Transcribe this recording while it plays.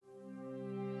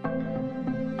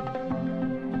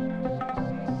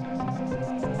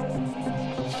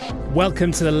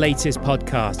Welcome to the latest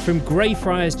podcast from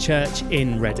Greyfriars Church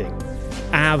in Reading.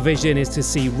 Our vision is to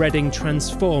see Reading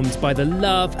transformed by the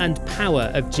love and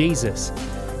power of Jesus.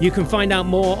 You can find out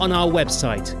more on our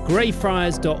website,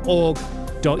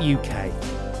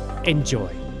 greyfriars.org.uk.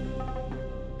 Enjoy.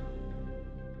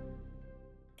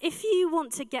 If you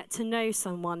want to get to know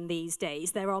someone these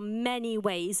days, there are many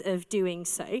ways of doing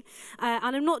so.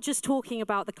 And I'm not just talking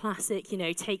about the classic,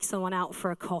 take someone out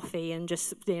for a coffee and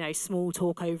just, small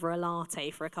talk over a latte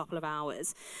for a couple of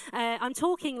hours. I'm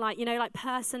talking like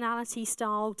personality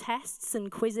style tests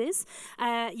and quizzes.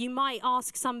 You might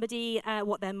ask somebody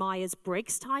what their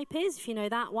Myers-Briggs type is, if you know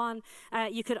that one.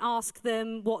 You could ask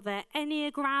them what their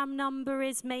Enneagram number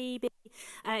is, maybe.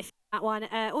 If that one,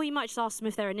 or you might just ask them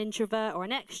if they're an introvert or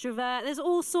an extrovert. There's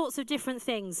all sorts of different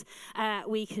things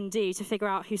we can do to figure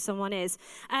out who someone is.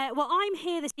 Well, I'm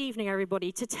here this evening,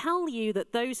 everybody, to tell you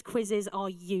that those quizzes are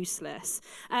useless.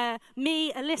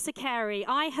 Me, Alyssa Carey,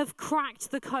 I have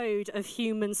cracked the code of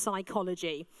human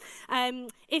psychology.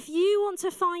 If you want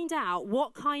to find out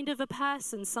what kind of a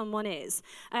person someone is,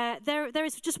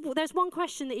 there's one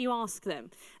question that you ask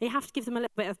them. You have to give them a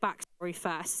little bit of backstory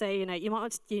first. So you might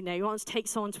want to take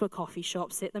someone to a coffee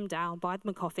shop, sit them down, buy them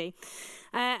a coffee,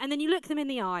 and then you look them in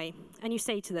the eye and you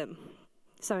say to them,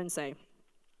 so-and-so,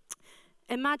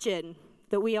 imagine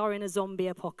that we are in a zombie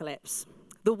apocalypse.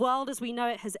 The world as we know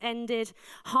it has ended.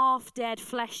 Half-dead,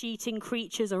 flesh-eating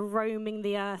creatures are roaming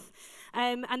the earth.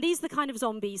 And these are the kind of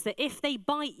zombies that if they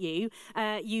bite you,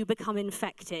 you become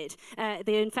infected.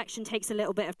 The infection takes a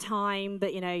little bit of time,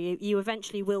 but you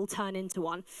eventually will turn into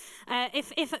one.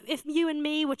 If you and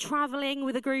me were traveling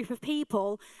with a group of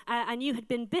people and you had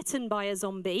been bitten by a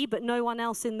zombie, but no one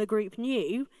else in the group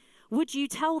knew, would you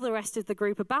tell the rest of the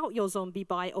group about your zombie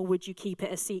bite, or would you keep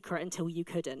it a secret until you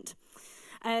couldn't?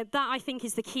 That, I think,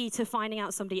 is the key to finding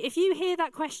out somebody. If you hear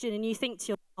that question and you think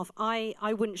to yourself, I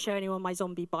wouldn't show anyone my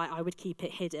zombie bite, I would keep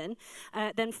it hidden,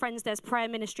 then, friends, there's prayer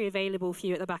ministry available for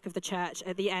you at the back of the church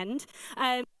at the end.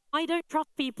 I don't trust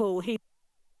people who...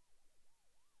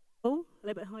 Oh, a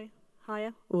little bit higher.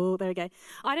 Oh, there we go.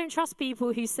 I don't trust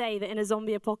people who say that in a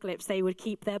zombie apocalypse they would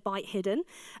keep their bite hidden,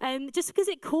 just because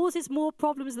it causes more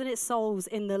problems than it solves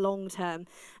in the long term.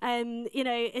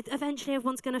 Eventually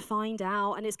everyone's going to find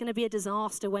out, and it's going to be a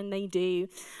disaster when they do.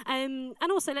 And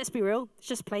also, let's be real, it's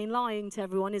just plain lying to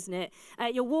everyone, isn't it?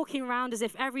 You're walking around as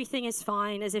if everything is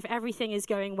fine, as if everything is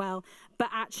going well, but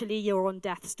actually you're on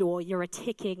death's door. You're a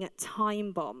ticking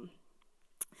time bomb.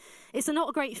 It's not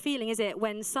a great feeling, is it,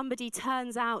 when somebody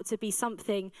turns out to be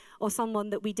something or someone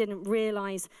that we didn't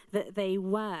realize that they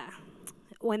were,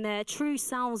 when their true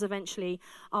selves eventually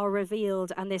are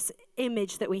revealed and this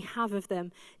image that we have of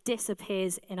them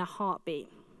disappears in a heartbeat.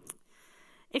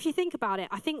 If you think about it,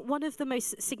 I think one of the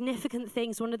most significant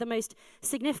things, one of the most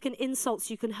significant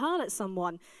insults you can hurl at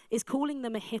someone is calling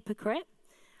them a hypocrite.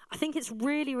 I think it's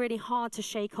really, really hard to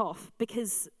shake off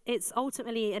because it's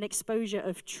ultimately an exposure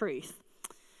of truth,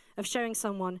 of showing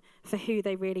someone for who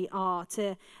they really are,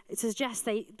 to suggest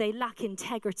they lack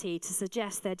integrity, to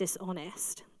suggest they're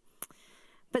dishonest.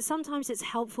 But sometimes it's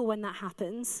helpful when that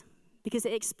happens because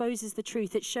it exposes the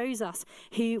truth. It shows us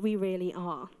who we really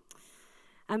are.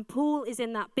 And Paul is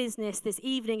in that business this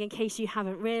evening, in case you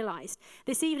haven't realized.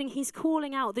 This evening, he's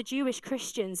calling out the Jewish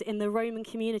Christians in the Roman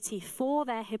community for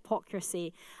their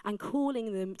hypocrisy and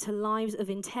calling them to lives of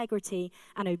integrity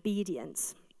and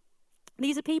obedience.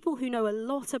 These are people who know a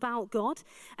lot about God.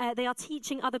 They are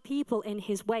teaching other people in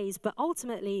his ways, but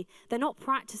ultimately, they're not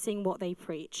practicing what they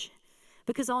preach,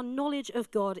 because our knowledge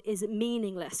of God is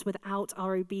meaningless without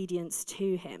our obedience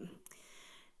to him.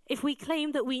 If we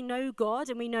claim that we know God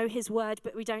and we know his word,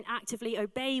 but we don't actively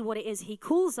obey what it is he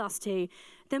calls us to,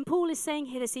 then Paul is saying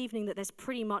here this evening that there's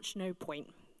pretty much no point,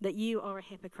 that you are a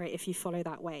hypocrite if you follow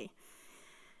that way.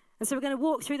 And so we're going to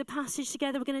walk through the passage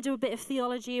together. We're going to do a bit of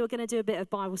theology. We're going to do a bit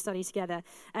of Bible study together.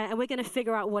 And we're going to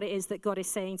figure out what it is that God is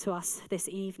saying to us this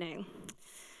evening.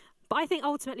 But I think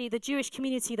ultimately the Jewish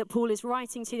community that Paul is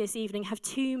writing to this evening have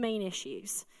two main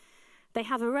issues. They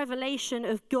have a revelation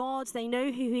of God. They know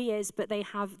who he is, but they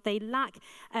lack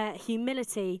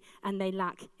humility and they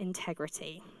lack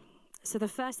integrity. So the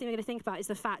first thing we're going to think about is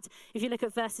the fact, if you look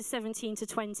at verses 17 to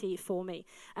 20 for me,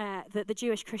 that the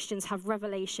Jewish Christians have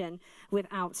revelation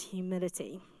without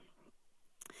humility.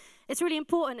 It's really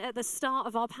important at the start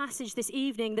of our passage this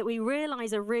evening that we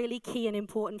realize a really key and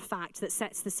important fact that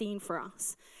sets the scene for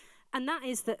us. And that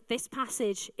is that this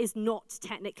passage is not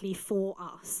technically for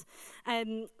us.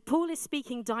 Paul is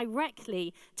speaking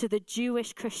directly to the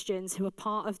Jewish Christians who are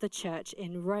part of the church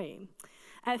in Rome.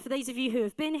 For those of you who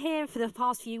have been here for the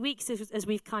past few weeks, as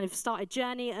we've kind of started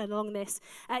journey along this,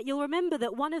 you'll remember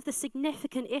that one of the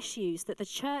significant issues that the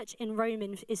church in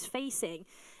Rome is facing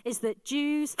is that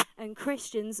Jews and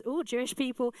Christians, or Jewish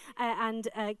people, and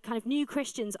kind of new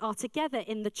Christians are together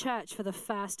in the church for the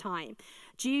first time.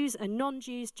 Jews and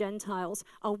non-Jews, Gentiles,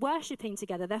 are worshipping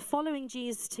together. They're following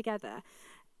Jesus together.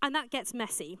 And that gets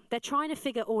messy. They're trying to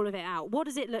figure all of it out. What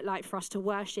does it look like for us to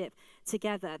worship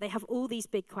together? They have all these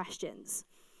big questions.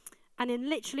 And in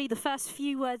literally the first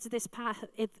few words of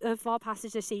of our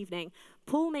passage this evening,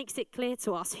 Paul makes it clear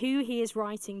to us who he is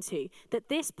writing to, that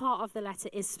this part of the letter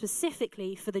is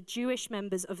specifically for the Jewish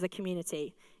members of the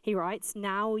community. He writes,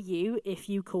 "Now you, if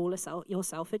you call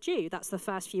yourself a Jew." That's the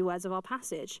first few words of our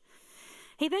passage.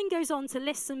 He then goes on to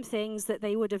list some things that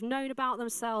they would have known about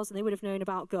themselves and they would have known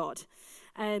about God.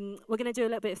 We're going to do a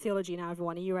little bit of theology now,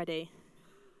 everyone. Are you ready?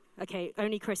 Okay,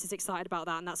 only Chris is excited about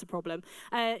that, and that's a problem.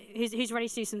 Who's ready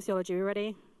to do some theology? Are you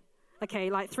ready?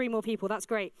 Okay, like 3 more people. That's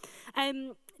great.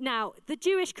 Now, the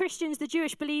Jewish Christians, the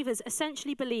Jewish believers,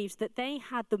 essentially believed that they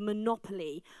had the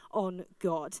monopoly on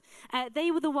God.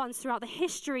 They were the ones throughout the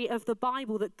history of the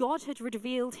Bible that God had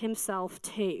revealed himself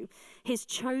to, his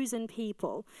chosen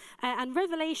people. And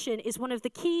Revelation is one of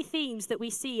the key themes that we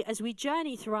see as we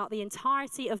journey throughout the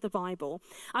entirety of the Bible.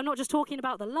 I'm not just talking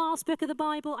about the last book of the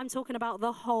Bible, I'm talking about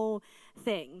the whole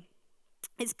thing.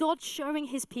 It's God showing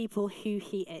his people who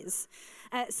he is.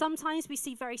 Sometimes we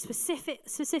see very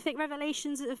specific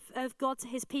revelations of God to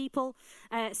his people.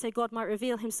 So God might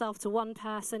reveal himself to one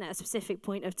person at a specific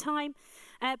point of time.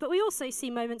 But we also see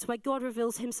moments where God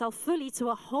reveals himself fully to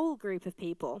a whole group of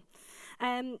people.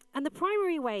 And the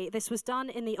primary way this was done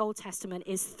in the Old Testament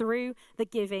is through the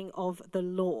giving of the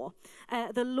law.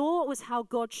 The law was how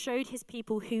God showed his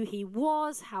people who he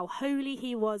was, how holy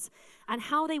he was, and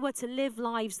how they were to live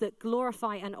lives that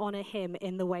glorify and honor him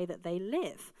in the way that they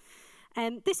live.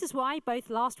 This is why both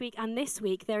last week and this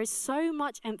week there is so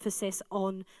much emphasis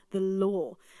on the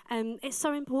law. It's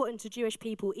so important to Jewish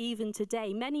people even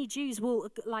today. Many Jews will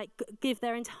give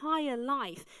their entire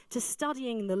life to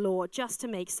studying the law just to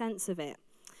make sense of it.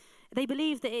 They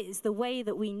believe that it is the way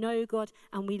that we know God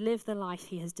and we live the life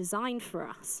he has designed for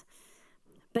us.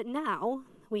 But now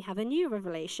we have a new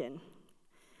revelation.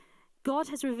 God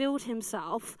has revealed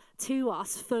himself to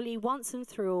us fully once and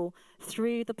through all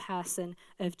through the person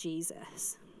of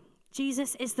Jesus.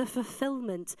 Jesus is the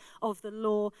fulfillment of the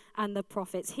law and the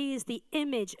prophets. He is the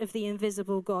image of the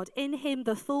invisible God. In him,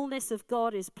 the fullness of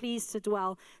God is pleased to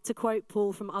dwell, to quote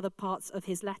Paul from other parts of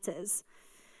his letters.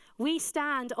 We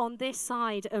stand on this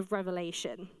side of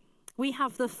Revelation. We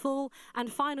have the full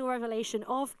and final revelation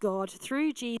of God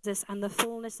through Jesus and the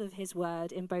fullness of his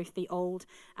word in both the Old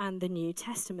and the New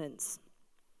Testaments.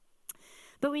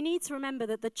 But we need to remember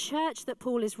that the church that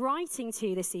Paul is writing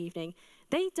to this evening,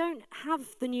 they don't have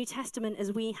the New Testament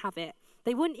as we have it.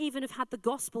 They wouldn't even have had the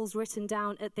Gospels written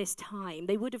down at this time.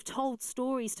 They would have told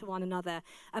stories to one another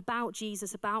about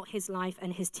Jesus, about his life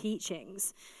and his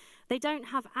teachings. They don't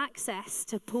have access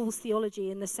to Paul's theology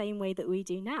in the same way that we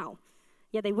do now.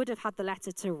 Yeah, they would have had the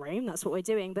letter to Rome, that's what we're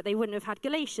doing, but they wouldn't have had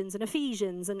Galatians and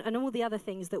Ephesians and all the other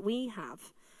things that we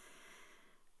have.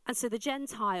 And so the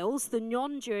Gentiles, the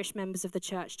non-Jewish members of the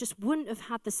church, just wouldn't have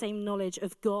had the same knowledge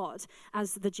of God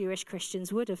as the Jewish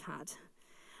Christians would have had.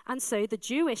 And so the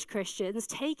Jewish Christians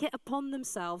take it upon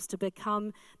themselves to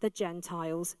become the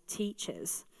Gentiles'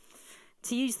 teachers.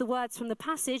 To use the words from the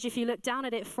passage, if you look down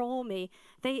at it for me,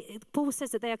 Paul says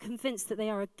that they are convinced that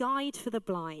they are a guide for the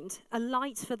blind, a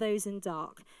light for those in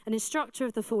dark, an instructor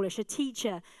of the foolish, a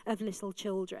teacher of little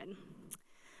children.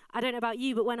 I don't know about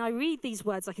you, but when I read these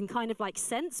words, I can kind of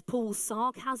sense Paul's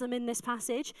sarcasm in this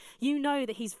passage. You know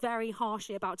that he's very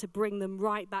harshly about to bring them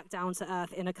right back down to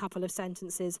earth in a couple of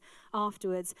sentences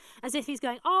afterwards. As if he's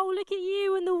going, oh, look at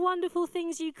you and the wonderful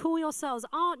things you call yourselves.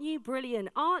 Aren't you brilliant?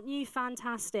 Aren't you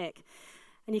fantastic?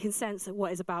 And you can sense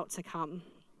what is about to come.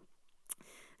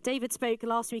 David spoke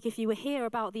last week, if you were here,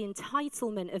 about the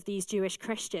entitlement of these Jewish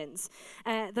Christians.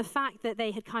 The fact that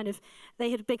they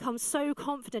had become so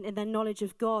confident in their knowledge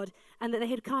of God and that they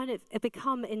had kind of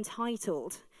become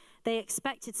entitled. They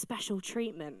expected special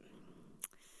treatment.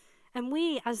 And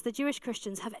we, as the Jewish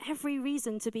Christians, have every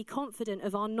reason to be confident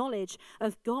of our knowledge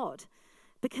of God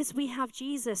because we have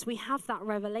Jesus, we have that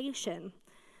revelation.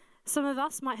 Some of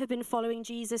us might have been following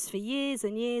Jesus for years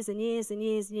and years and years and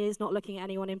years and years, not looking at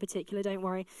anyone in particular, don't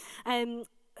worry. And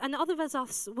others of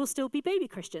us will still be baby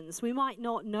Christians. We might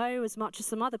not know as much as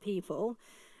some other people,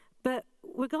 but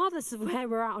regardless of where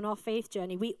we're at on our faith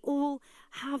journey, we all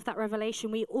have that revelation.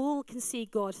 We all can see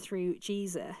God through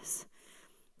Jesus.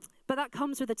 But that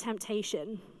comes with a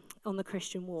temptation on the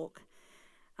Christian walk.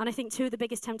 And I think two of the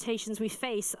biggest temptations we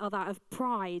face are that of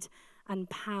pride and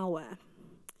power.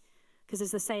 Because as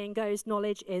the saying goes,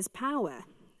 knowledge is power.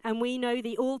 And we know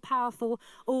the all-powerful,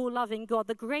 all-loving God,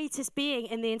 the greatest being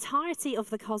in the entirety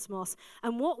of the cosmos.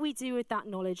 And what we do with that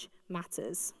knowledge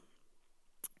matters.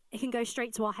 It can go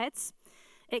straight to our heads.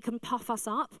 It can puff us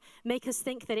up, make us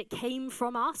think that it came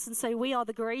from us, and so we are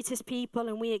the greatest people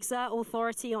and we exert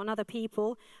authority on other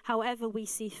people however we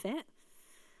see fit.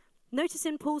 Notice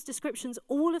in Paul's descriptions,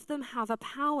 all of them have a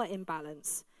power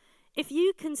imbalance. If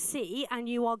you can see and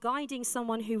you are guiding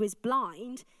someone who is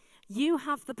blind, you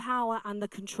have the power and the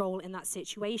control in that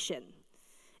situation.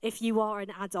 If you are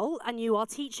an adult and you are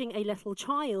teaching a little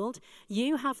child,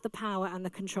 you have the power and the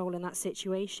control in that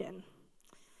situation.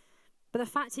 But the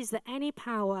fact is that any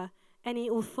power, any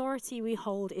authority we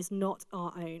hold is not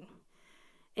our own.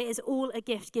 It is all a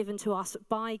gift given to us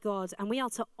by God, and we are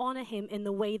to honor him in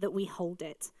the way that we hold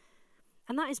it.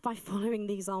 And that is by following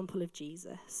the example of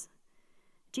Jesus.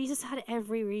 Jesus had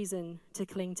every reason to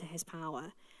cling to his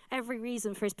power, every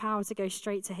reason for his power to go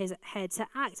straight to his head, to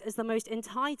act as the most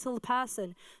entitled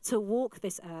person to walk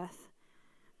this earth.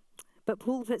 But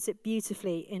Paul puts it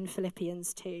beautifully in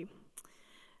Philippians 2.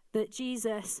 That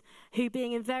Jesus, who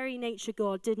being in very nature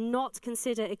God, did not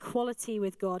consider equality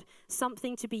with God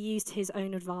something to be used to his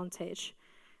own advantage.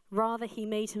 Rather, he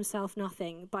made himself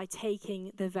nothing by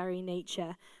taking the very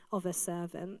nature of a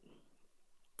servant.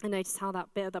 And notice how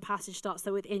that bit of the passage starts,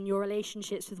 that within your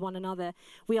relationships with one another,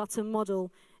 we are to model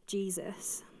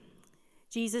Jesus.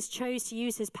 Jesus chose to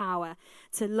use his power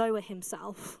to lower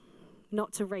himself,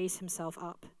 not to raise himself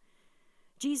up.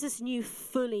 Jesus knew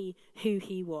fully who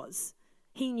he was.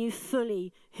 He knew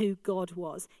fully who God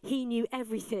was. He knew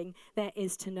everything there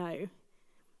is to know.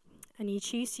 And he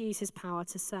chose to use his power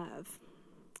to serve.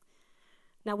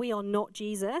 Now, we are not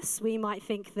Jesus. We might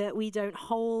think that we don't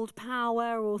hold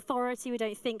power or authority. We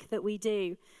don't think that we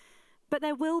do. But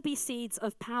there will be seeds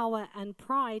of power and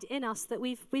pride in us that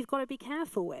we've got to be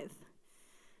careful with.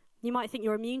 You might think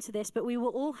you're immune to this, but we will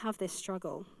all have this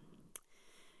struggle.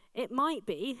 It might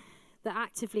be that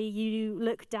actively you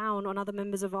look down on other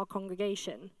members of our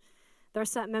congregation. There are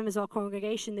certain members of our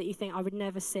congregation that you think, I would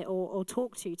never sit or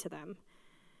talk to them,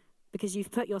 because you've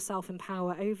put yourself in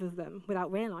power over them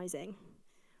without realizing.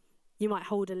 You might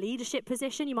hold a leadership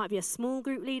position. You might be a small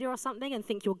group leader or something and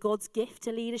think you're God's gift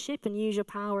to leadership and use your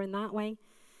power in that way.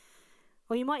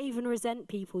 Or you might even resent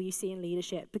people you see in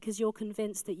leadership because you're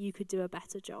convinced that you could do a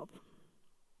better job.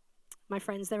 My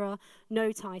friends, there are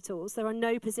no titles. There are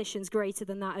no positions greater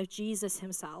than that of Jesus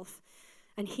himself.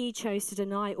 And he chose to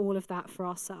deny all of that for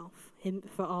our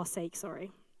sake.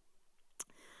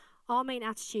 Our main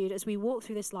attitude as we walk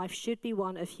through this life should be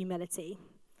one of humility,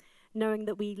 knowing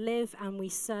that we live and we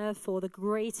serve for the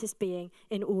greatest being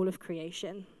in all of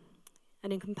creation.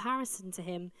 And in comparison to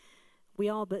him, we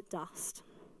are but dust.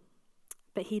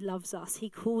 But he loves us, he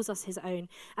calls us his own,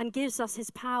 and gives us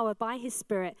his power by his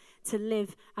Spirit to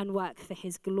live and work for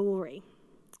his glory.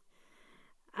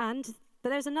 But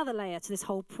there's another layer to this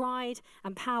whole pride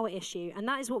and power issue, and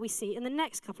that is what we see in the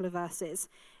next couple of verses,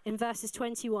 in verses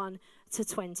 21 to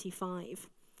 25.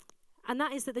 And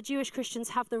that is that the Jewish Christians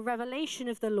have the revelation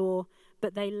of the law,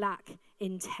 but they lack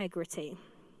integrity.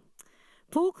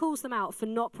 Paul calls them out for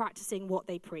not practicing what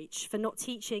they preach, for not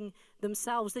teaching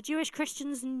themselves. The Jewish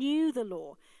Christians knew the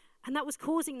law, and that was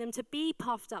causing them to be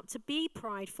puffed up, to be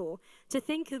prideful, to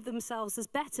think of themselves as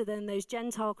better than those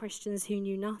Gentile Christians who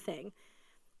knew nothing,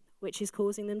 which is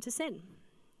causing them to sin,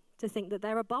 to think that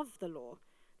they're above the law,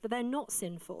 that they're not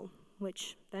sinful,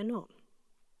 which they're not.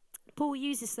 Paul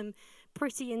uses some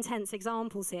pretty intense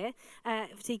examples here.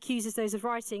 He accuses those of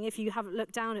writing, if you haven't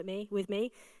looked down at me,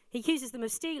 he accuses them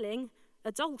of stealing,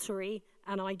 adultery,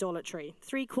 and idolatry.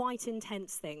 3 quite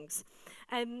intense things.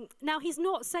 Now, he's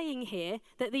not saying here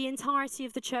that the entirety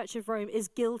of the Church of Rome is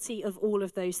guilty of all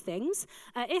of those things.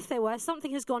 If there were,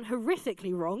 something has gone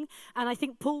horrifically wrong, and I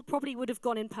think Paul probably would have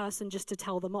gone in person just to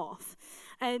tell them off.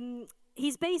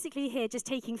 He's basically here just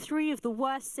taking 3 of the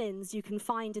worst sins you can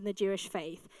find in the Jewish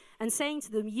faith and saying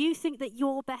to them, you think that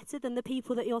you're better than the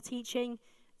people that you're teaching?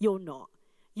 You're not.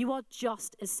 You are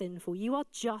just as sinful. You are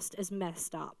just as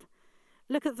messed up.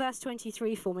 Look at verse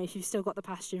 23 for me if you've still got the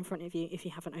passage in front of you, if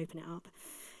you haven't opened it up.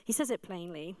 He says it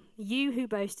plainly. You who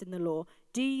boast in the law,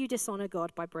 do you dishonor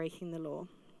God by breaking the law?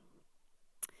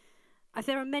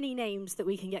 There are many names that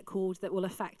we can get called that will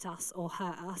affect us or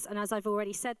hurt us. And as I've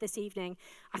already said this evening,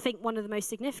 I think one of the most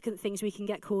significant things we can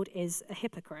get called is a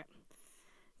hypocrite.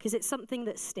 Because it's something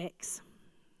that sticks.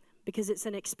 Because it's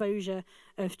an exposure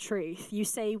of truth. You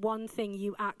say one thing,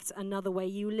 you act another way.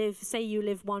 You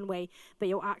live one way, but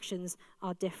your actions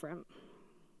are different.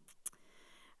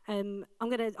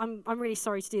 I'm really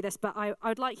sorry to do this, but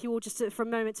I'd like you all just for a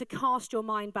moment to cast your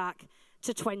mind back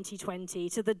to 2020,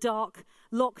 to the dark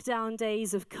lockdown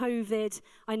days of COVID.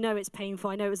 I know it's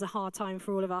painful. I know it was a hard time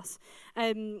for all of us.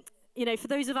 For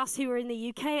those of us who were in the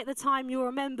UK at the time, you'll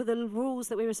remember the rules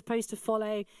that we were supposed to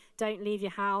follow. Don't leave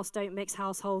your house. Don't mix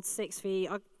households 6 feet.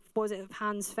 What was it?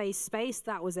 Hands, face, space.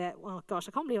 That was it. Oh, gosh,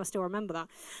 I can't believe I still remember that.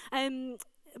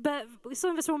 But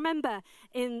some of us will remember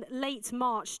in late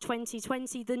March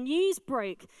 2020, the news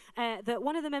broke that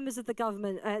one of the members of the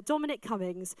government, Dominic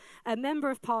Cummings, a member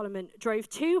of Parliament, drove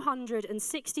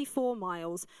 264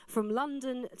 miles from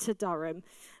London to Durham,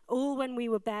 all when we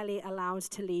were barely allowed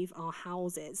to leave our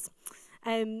houses.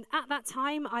 At that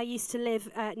time, I used to live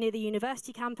near the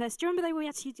university campus. Do you remember we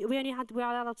were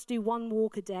allowed to do one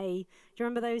walk a day? Do you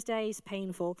remember those days?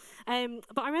 Painful.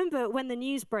 But I remember when the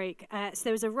news broke, so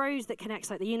there was a road that connects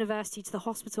the university to the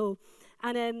hospital,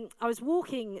 and I was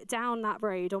walking down that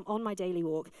road on my daily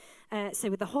walk. So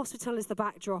with the hospital as the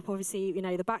backdrop, obviously,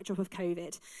 the backdrop of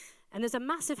COVID, and there's a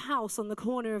massive house on the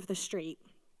corner of the street,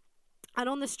 and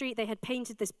on the street they had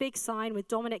painted this big sign with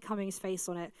Dominic Cummings' face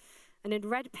on it. And in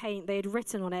red paint, they had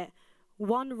written on it,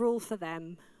 1 rule for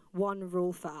them, 1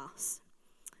 rule for us.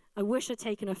 I wish I'd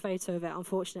taken a photo of it.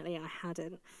 Unfortunately, I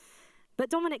hadn't. But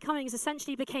Dominic Cummings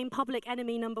essentially became public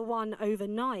enemy number 1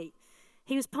 overnight.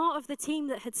 He was part of the team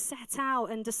that had set out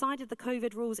and decided the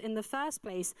COVID rules in the first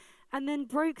place and then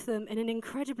broke them in an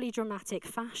incredibly dramatic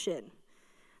fashion.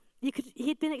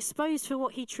 He'd been exposed for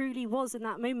what he truly was in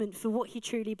that moment, for what he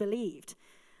truly believed.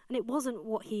 And it wasn't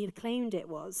what he had claimed it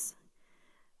was.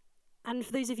 And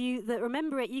for those of you that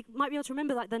remember it, you might be able to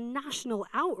remember the national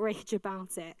outrage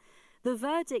about it. The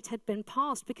verdict had been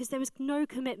passed because there was no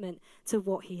commitment to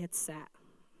what he had set.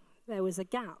 There was a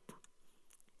gap.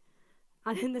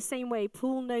 And in the same way,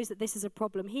 Paul knows that this is a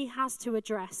problem. He has to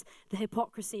address the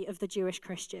hypocrisy of the Jewish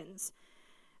Christians.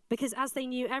 Because as they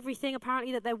knew everything,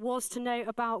 apparently, that there was to know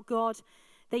about God,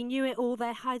 they knew it all,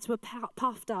 their heads were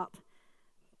puffed up,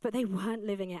 but they weren't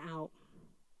living it out.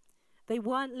 They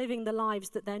weren't living the lives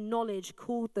that their knowledge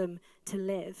called them to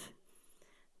live.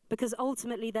 Because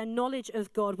ultimately their knowledge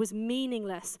of God was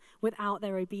meaningless without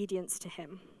their obedience to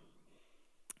him.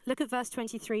 Look at verse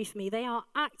 23 for me. They are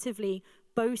actively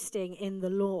boasting in the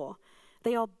law.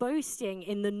 They are boasting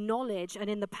in the knowledge and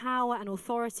in the power and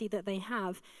authority that they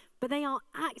have, but they are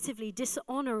actively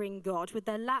dishonoring God with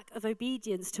their lack of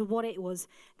obedience to what it was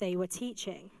they were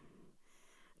teaching.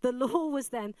 The law was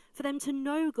for them to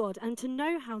know God and to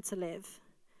know how to live.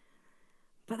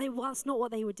 But that's not what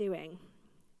they were doing.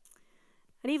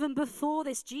 And even before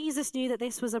this, Jesus knew that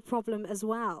this was a problem as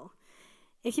well.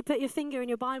 If you put your finger in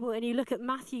your Bible and you look at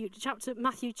Matthew chapter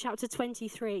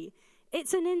 23,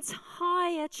 it's an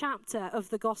entire chapter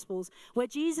of the Gospels where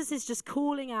Jesus is just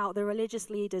calling out the religious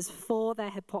leaders for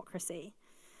their hypocrisy.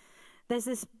 There's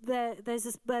this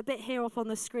bit here up on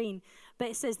the screen, but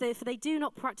it says, for they do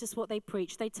not practice what they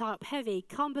preach. They tie up heavy,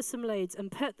 cumbersome loads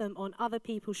and put them on other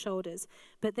people's shoulders,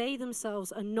 but they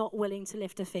themselves are not willing to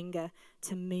lift a finger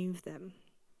to move them.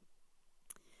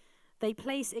 They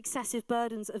place excessive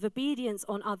burdens of obedience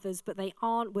on others, but they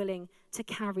aren't willing to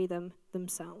carry them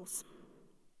themselves.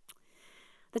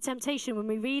 The temptation when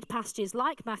we read passages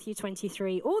like Matthew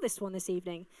 23 or this one this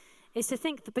evening is to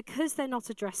think that because they're not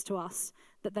addressed to us,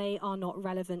 that they are not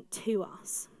relevant to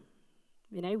us.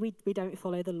 We don't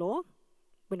follow the law.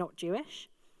 We're not Jewish.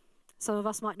 Some of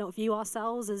us might not view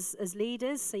ourselves as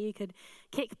leaders, so you could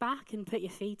kick back and put your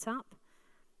feet up.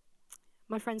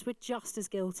 My friends, we're just as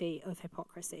guilty of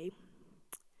hypocrisy.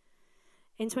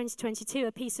 In 2022,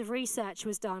 a piece of research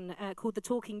was done called the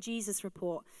Talking Jesus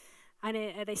Report. And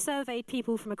they surveyed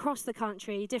people from across the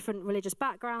country, different religious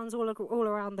backgrounds, all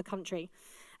around the country.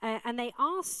 And they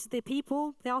asked the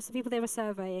people they were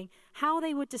surveying how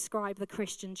they would describe the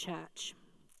Christian church.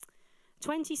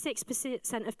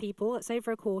 26% of people, that's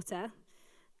over a quarter,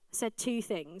 said 2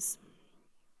 things: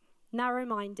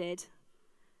 narrow-minded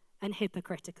and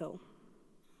hypocritical.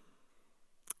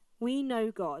 We know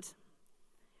God.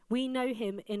 We know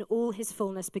him in all his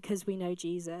fullness because we know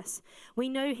Jesus. We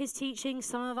know his teaching,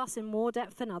 some of us in more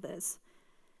depth than others.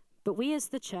 But we as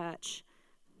the church,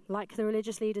 like the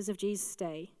religious leaders of Jesus'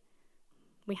 day,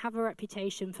 we have a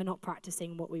reputation for not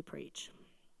practicing what we preach.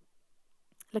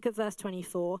 Look at verse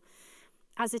 24.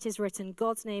 As it is written,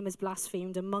 God's name is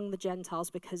blasphemed among the Gentiles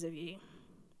because of you.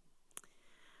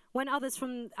 When others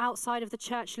from outside of the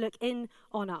church look in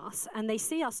on us and they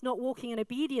see us not walking in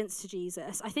obedience to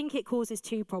Jesus, I think it causes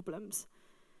 2 problems.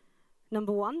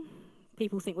 Number 1,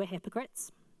 people think we're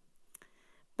hypocrites.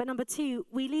 But number 2,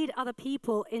 we lead other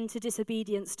people into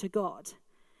disobedience to God.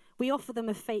 We offer them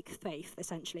a fake faith,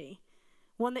 essentially.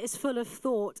 one that is full of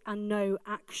thought and no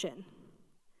action.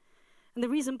 And the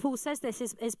reason Paul says this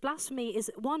is blasphemy is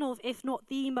one of, if not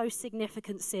the most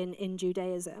significant sin in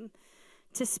Judaism.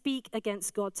 To speak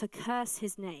against God, to curse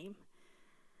his name.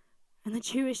 And the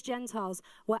Jewish Christians,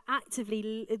 were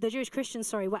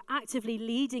actively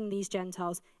leading these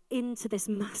Gentiles into this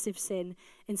massive sin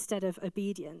instead of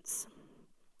obedience.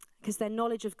 Because their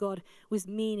knowledge of God was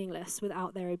meaningless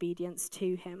without their obedience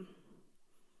to him.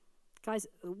 Guys,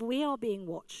 we are being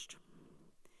watched.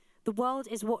 The world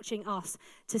is watching us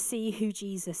to see who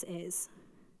Jesus is.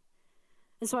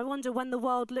 And so I wonder, when the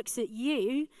world looks at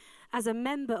you as a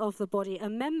member of the body, a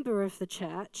member of the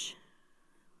church,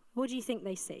 what do you think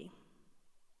they see?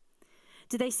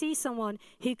 Do they see someone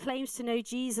who claims to know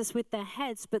Jesus with their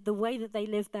heads, but the way that they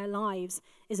live their lives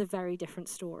is a very different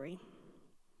story?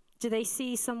 Do they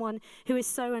see someone who is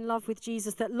so in love with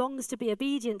Jesus that longs to be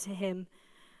obedient to him?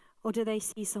 Or do they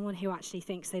see someone who actually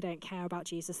thinks they don't care about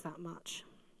Jesus that much?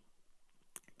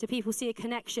 Do people see a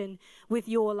connection with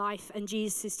your life and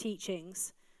Jesus'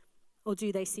 teachings? Or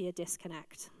do they see a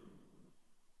disconnect?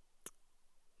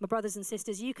 My brothers and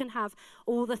sisters, you can have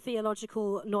all the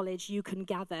theological knowledge you can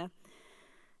gather.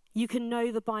 You can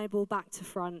know the Bible back to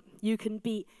front. You can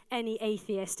beat any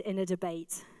atheist in a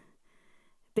debate.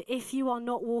 But if you are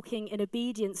not walking in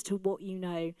obedience to what you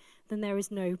know, then there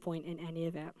is no point in any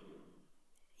of it.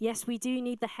 Yes, we do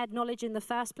need the head knowledge in the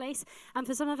first place. And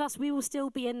for some of us, we will still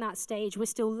be in that stage. We're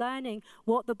still learning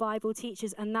what the Bible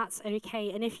teaches, and that's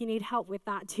okay. And if you need help with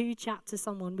that, do chat to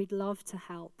someone. We'd love to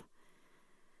help.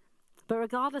 But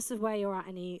regardless of where you're at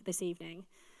this evening,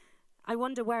 I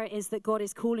wonder where it is that God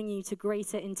is calling you to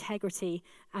greater integrity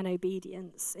and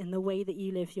obedience in the way that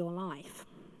you live your life.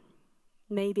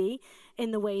 Maybe in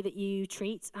the way that you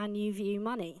treat and you view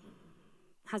money.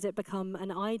 Has it become an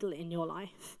idol in your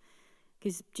life?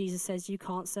 Because Jesus says you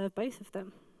can't serve both of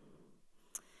them.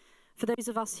 For those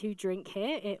of us who drink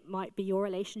here, it might be your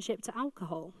relationship to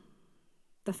alcohol.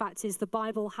 The fact is, the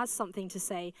Bible has something to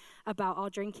say about our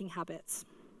drinking habits.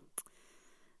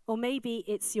 Or maybe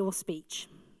it's your speech,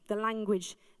 the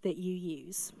language that you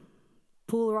use.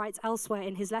 Paul writes elsewhere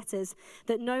in his letters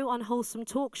that no unwholesome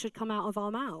talk should come out of our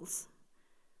mouths.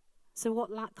 So what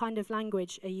kind of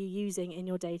language are you using in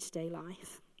your day-to-day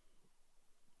life?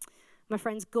 My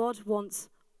friends, God wants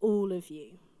all of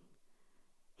you.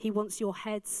 He wants your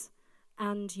heads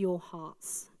and your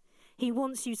hearts. He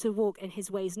wants you to walk in his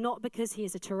ways, not because he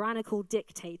is a tyrannical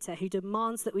dictator who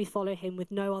demands that we follow him with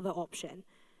no other option,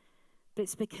 but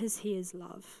it's because he is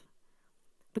love.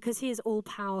 Because he is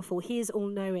all-powerful, he is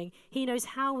all-knowing. He knows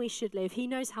how we should live. He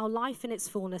knows how life in its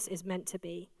fullness is meant to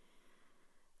be.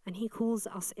 And he calls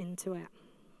us into it.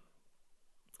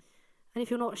 And if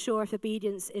you're not sure if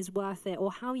obedience is worth it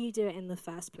or how you do it in the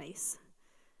first place,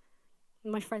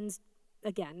 my friends,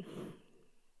 again,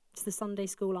 it's the Sunday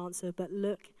school answer, but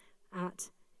look at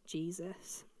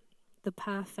Jesus, the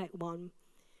perfect one,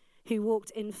 who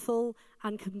walked in full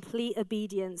and complete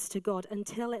obedience to God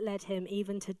until it led him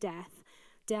even to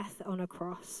death on a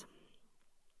cross.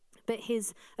 But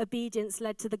his obedience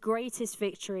led to the greatest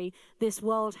victory this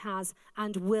world has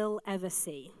and will ever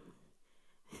see.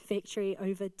 Victory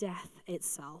over death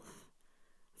itself.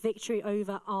 Victory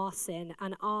over our sin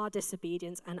and our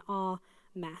disobedience and our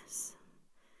mess.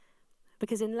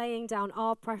 Because in laying down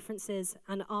our preferences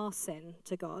and our sin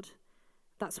to God,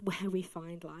 that's where we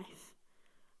find life.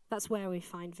 That's where we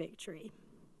find victory.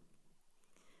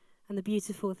 And the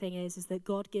beautiful thing is that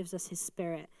God gives us his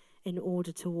Spirit in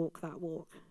order to walk that walk.